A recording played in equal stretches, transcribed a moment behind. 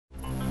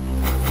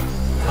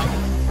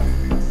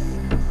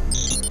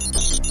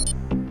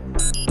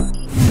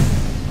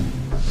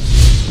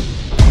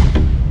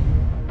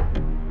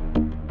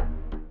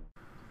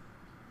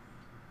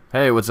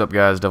Hey, what's up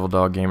guys? Devil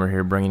Dog Gamer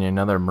here, bringing you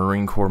another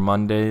Marine Corps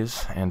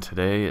Mondays, and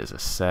today is a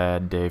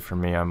sad day for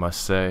me, I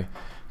must say,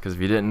 because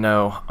if you didn't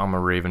know, I'm a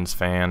Ravens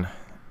fan,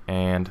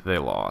 and they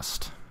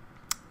lost.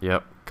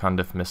 Yep,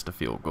 Cundiff missed a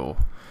field goal.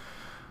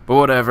 But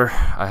whatever,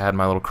 I had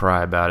my little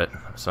cry about it,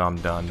 so I'm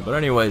done. But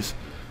anyways,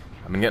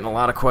 I've been getting a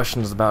lot of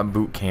questions about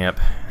boot camp,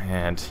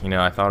 and,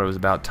 I thought it was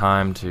about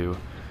time to,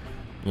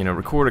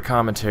 record a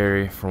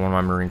commentary for one of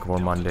my Marine Corps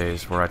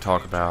Mondays where I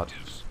talk about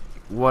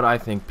what I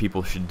think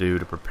people should do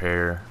to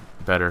prepare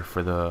better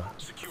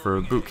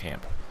for boot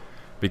camp,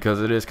 because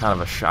it is kind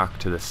of a shock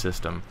to the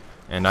system.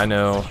 And I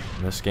know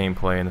this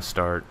gameplay in the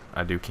start,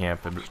 I do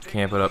camp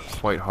it up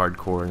quite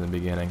hardcore in the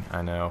beginning.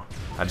 I know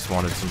I just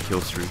wanted some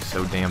kill streaks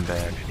so damn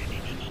bad.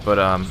 But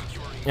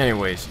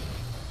anyways,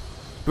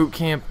 boot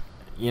camp,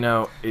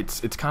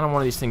 it's kind of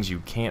one of these things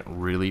you can't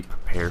really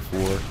prepare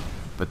for,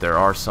 but there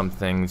are some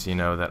things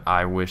that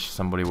I wish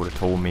somebody would have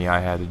told me I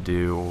had to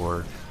do,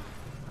 or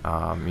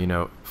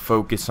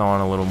focus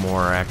on a little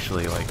more, or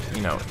actually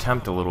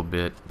attempt a little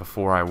bit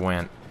before I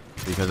went,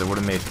 because it would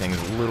have made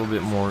things a little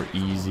bit more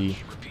easy.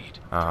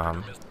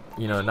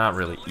 Not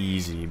really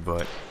easy,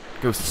 but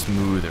go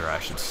smoother, I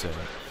should say.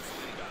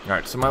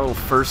 Alright, so my little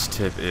first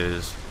tip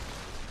is,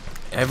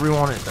 a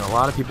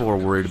lot of people are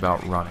worried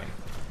about running.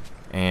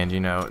 And,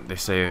 they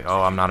say,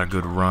 oh, I'm not a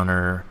good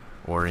runner,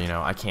 or,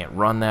 I can't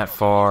run that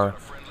far,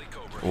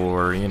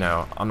 or,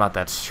 I'm not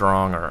that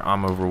strong, or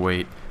I'm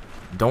overweight.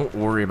 Don't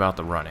worry about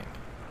the running.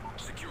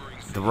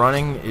 The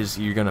running is,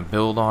 you're going to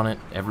build on it.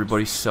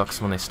 Everybody sucks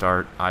when they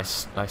start. I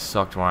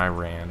sucked when I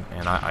ran,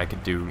 and I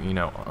could do,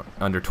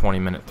 under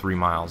 20-minute 3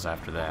 miles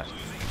after that.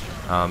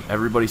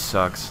 Everybody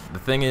sucks. The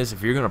thing is,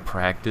 if you're going to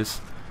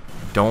practice,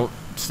 don't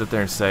sit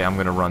there and say, I'm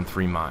going to run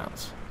 3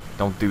 miles.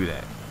 Don't do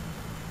that.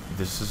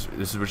 This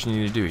is what you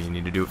need to do. You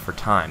need to do it for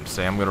time.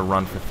 Say, I'm going to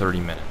run for 30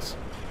 minutes.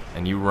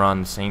 And you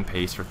run the same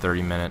pace for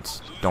 30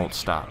 minutes. Don't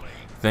stop.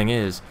 The thing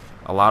is,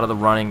 a lot of the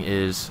running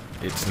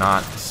it's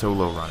not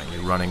solo running.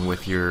 You're running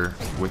with your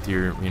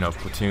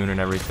platoon and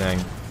everything.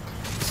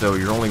 So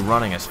you're only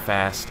running as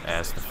fast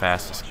as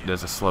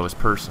the slowest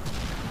person.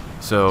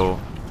 So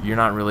you're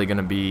not really going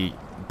to be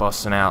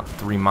busting out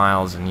 3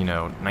 miles in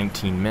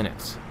 19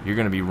 minutes. You're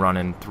going to be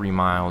running 3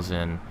 miles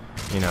in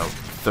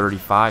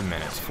 35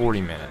 minutes,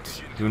 40 minutes.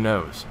 Who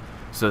knows?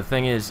 So the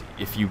thing is,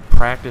 if you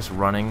practice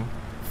running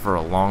for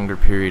a longer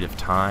period of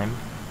time,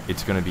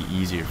 it's going to be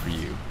easier for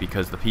you,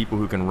 because the people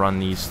who can run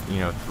these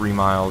 3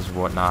 miles,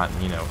 whatnot,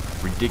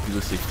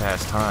 ridiculously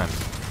fast times,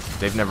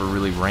 they've never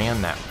really ran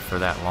that for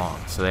that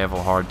long, so they have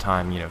a hard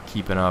time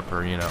keeping up,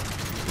 or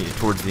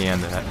towards the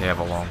end they have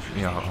a long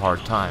hard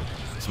time.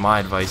 So my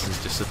advice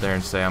is just sit there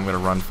and say, I'm going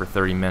to run for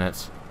 30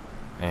 minutes,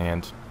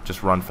 and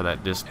just run for that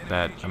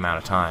amount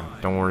of time.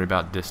 Don't worry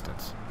about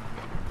distance.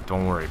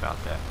 Don't worry about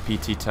that.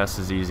 PT test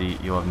is easy.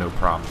 You'll have no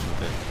problems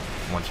with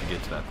it once you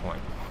get to that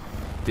point.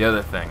 The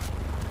other thing,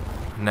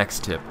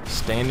 next tip,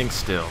 standing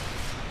still.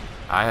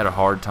 I had a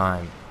hard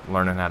time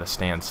learning how to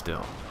stand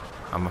still.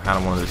 I'm kind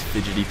of one of those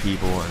fidgety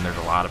people, and there's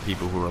a lot of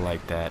people who are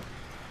like that.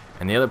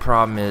 And the other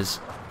problem is,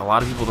 a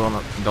lot of people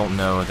don't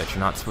know that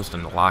you're not supposed to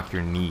lock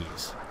your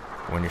knees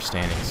when you're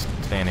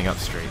standing up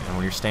straight. And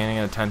when you're standing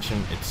at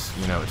attention, it's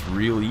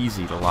real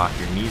easy to lock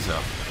your knees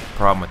up. The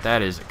problem with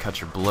that is it cuts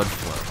your blood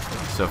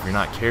flow. So if you're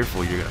not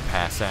careful, you're gonna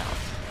pass out.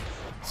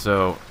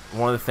 So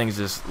one of the things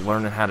is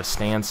learning how to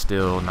stand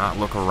still, not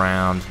look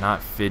around,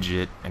 not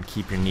fidget, and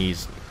keep your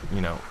knees,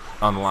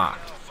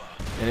 unlocked.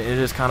 And it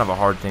is kind of a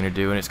hard thing to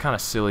do, and it's kind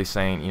of silly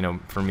saying,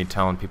 for me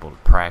telling people to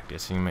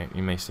practice. You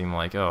may seem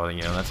like, oh,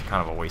 that's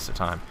kind of a waste of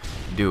time.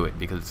 Do it,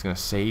 because it's going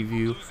to save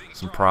you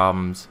some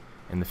problems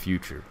in the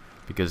future.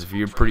 Because if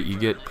you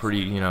get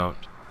pretty,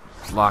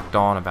 locked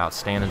on about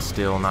standing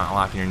still, not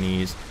locking your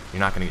knees, you're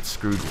not going to get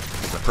screwed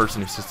with. The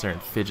person who sits there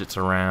and fidgets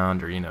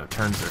around, or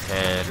turns their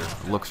head,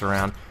 or looks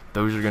around,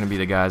 those are going to be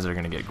the guys that are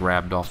going to get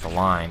grabbed off the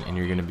line, and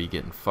you're going to be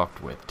getting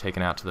fucked with,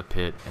 taken out to the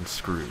pit, and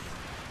screwed.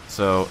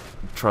 So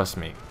trust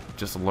me,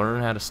 just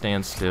learn how to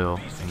stand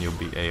still, and you'll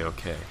be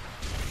a-okay.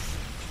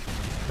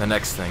 The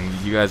next thing,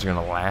 you guys are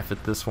going to laugh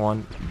at this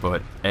one,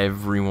 but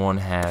everyone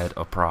had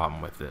a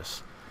problem with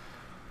this.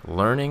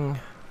 Learning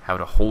how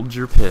to hold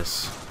your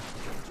piss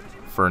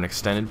for an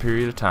extended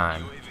period of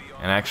time,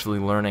 and actually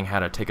learning how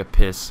to take a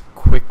piss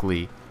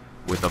quickly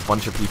with a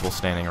bunch of people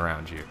standing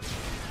around you.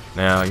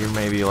 Now, you're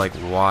maybe like,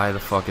 why the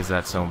fuck is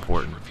that so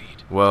important?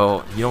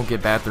 Well, you don't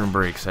get bathroom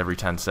breaks every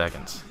 10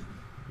 seconds.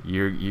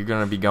 You're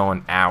going to be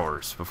going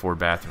hours before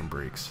bathroom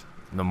breaks.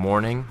 In the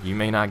morning, you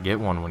may not get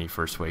one when you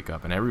first wake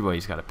up, and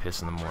everybody's got to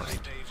piss in the morning.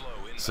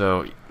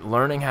 So,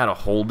 learning how to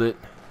hold it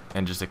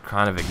and just to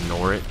kind of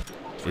ignore it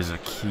is a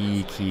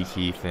key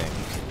thing,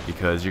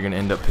 because you're going to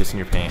end up pissing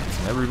your pants.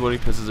 And everybody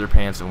pisses their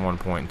pants at one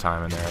point in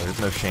time in there.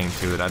 There's no shame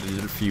to it. I did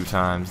it a few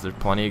times. There's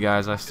plenty of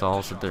guys I saw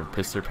sit there and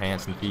piss their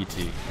pants in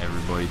PT.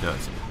 Everybody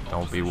does it.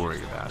 Don't be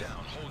worried about it.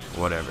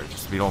 Whatever.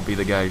 Just don't be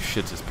the guy who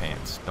shits his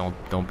pants.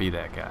 Don't be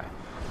that guy.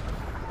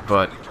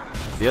 But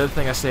the other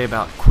thing I say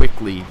about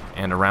quickly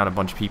and around a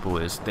bunch of people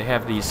is they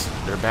have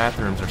their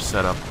bathrooms are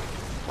set up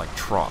like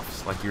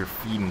troughs, like you're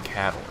feeding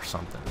cattle or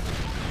something.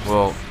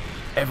 Well,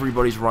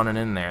 everybody's running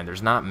in there.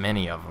 There's not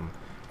many of them.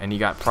 And you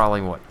got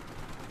probably, what,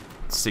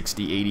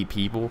 60, 80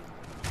 people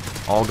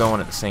all going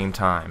at the same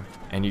time.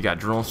 And you got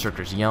drill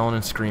instructors yelling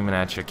and screaming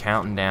at you,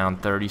 counting down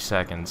 30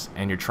 seconds,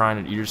 and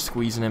you're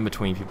squeezing in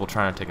between people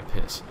trying to take a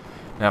piss.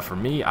 Now for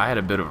me, I had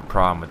a bit of a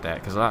problem with that,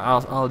 because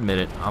I'll admit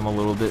it, I'm a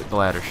little bit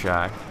bladder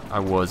shy. I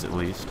was, at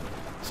least.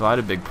 So I had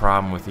a big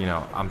problem with,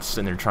 I'm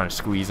sitting there trying to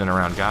squeeze in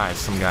around guys,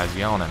 some guys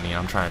yelling at me, and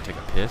I'm trying to take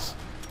a piss.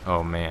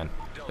 Oh man,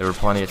 there were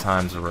plenty of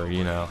times where,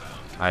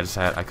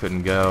 I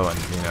couldn't go, and,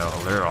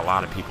 there are a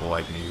lot of people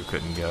like me who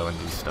couldn't go and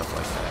do stuff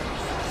like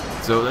that.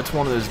 So that's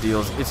one of those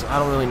deals. I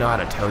don't really know how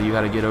to tell you how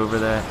to get over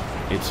that.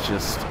 It's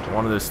just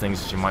one of those things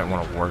that you might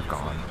want to work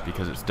on,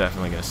 because it's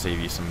definitely going to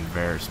save you some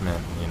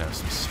embarrassment,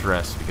 some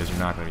stress, because you're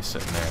not going to be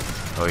sitting there.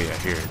 Oh yeah,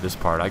 here, this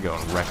part, I go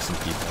and wreck some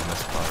people in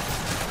this part.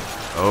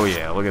 Oh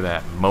yeah, look at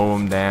that. Mow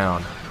them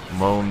down,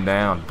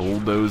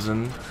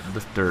 bulldozing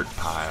the dirt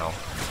pile.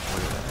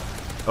 Look at that.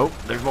 Oh,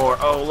 there's more.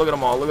 Oh, look at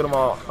them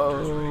all.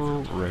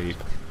 Oh,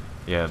 rape.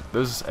 Yeah,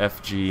 those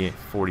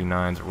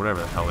FG49s, or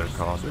whatever the hell they're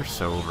called, they're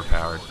so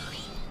overpowered.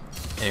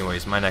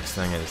 Anyways, my next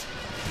thing is,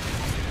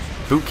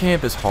 boot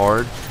camp is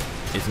hard.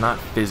 It's not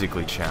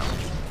physically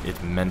challenging. It's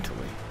mentally.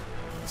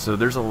 So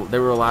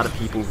there were a lot of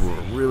people who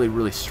were really,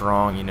 really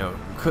strong,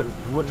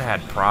 wouldn't have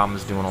had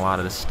problems doing a lot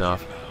of this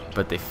stuff,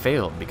 but they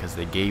failed because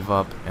they gave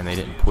up and they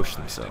didn't push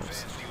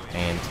themselves.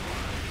 And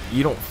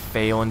you don't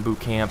fail in boot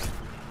camp.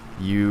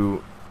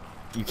 You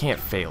can't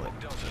fail it.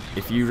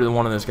 If you're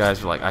one of those guys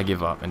who are like, I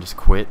give up and just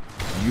quit,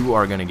 you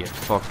are going to get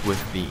fucked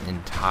with the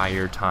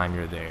entire time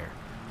you're there.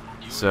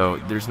 So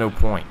there's no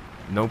point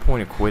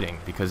of quitting,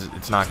 because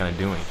it's not going to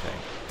do anything.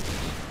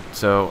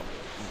 So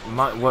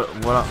one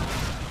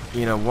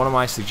of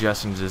my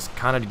suggestions is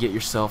kind of to get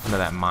yourself into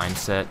that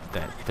mindset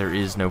that there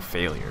is no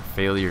failure.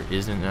 Failure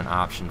isn't an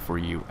option for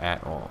you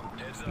at all.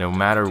 No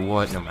matter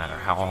what, no matter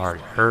how hard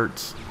it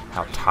hurts,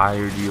 how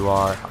tired you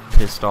are, how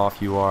pissed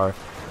off you are,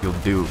 you'll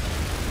do it.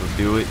 You'll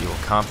do it, you'll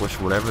accomplish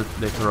whatever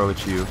they throw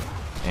at you,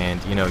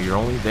 and you're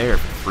only there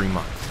for 3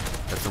 months.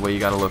 That's the way you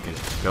gotta look at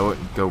it.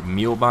 Go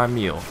meal by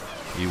meal.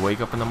 You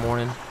wake up in the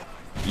morning,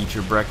 eat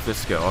your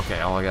breakfast, go, okay,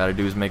 all I gotta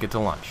do is make it to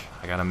lunch.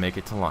 I gotta make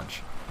it to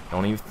lunch.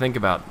 Don't even think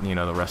about,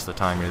 the rest of the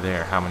time you're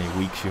there, how many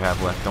weeks you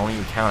have left. Don't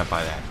even count it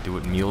by that. Do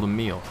it meal to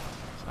meal.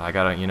 So I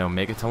gotta,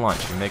 make it to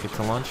lunch. You make it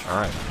to lunch?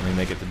 Alright, let me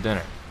make it to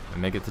dinner. Let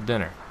me make it to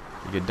dinner.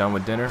 You get done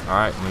with dinner?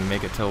 Alright, let me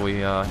make it till we,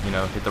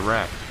 hit the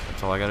rack.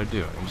 That's all I gotta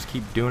do. And just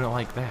keep doing it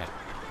like that.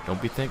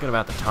 Don't be thinking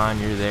about the time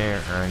you're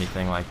there or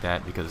anything like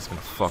that, because it's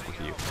gonna fuck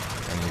with you.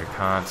 And you're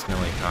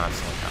constantly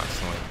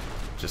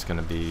just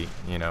gonna be,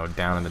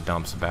 down in the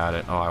dumps about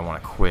it. Oh, I wanna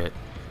quit.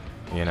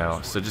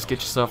 So just get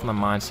yourself in the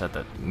mindset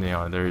that,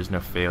 there is no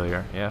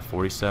failure. Yeah,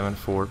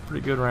 47-4,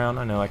 pretty good round.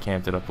 I know I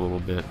camped it up a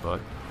little bit, but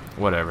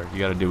whatever. You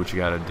gotta do what you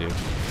gotta do.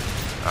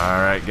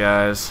 Alright,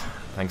 guys.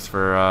 Thanks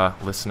for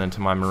listening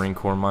to my Marine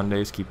Corps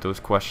Mondays. Keep those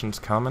questions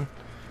coming.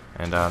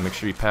 And make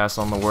sure you pass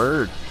on the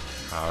word.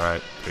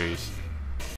 Alright, peace.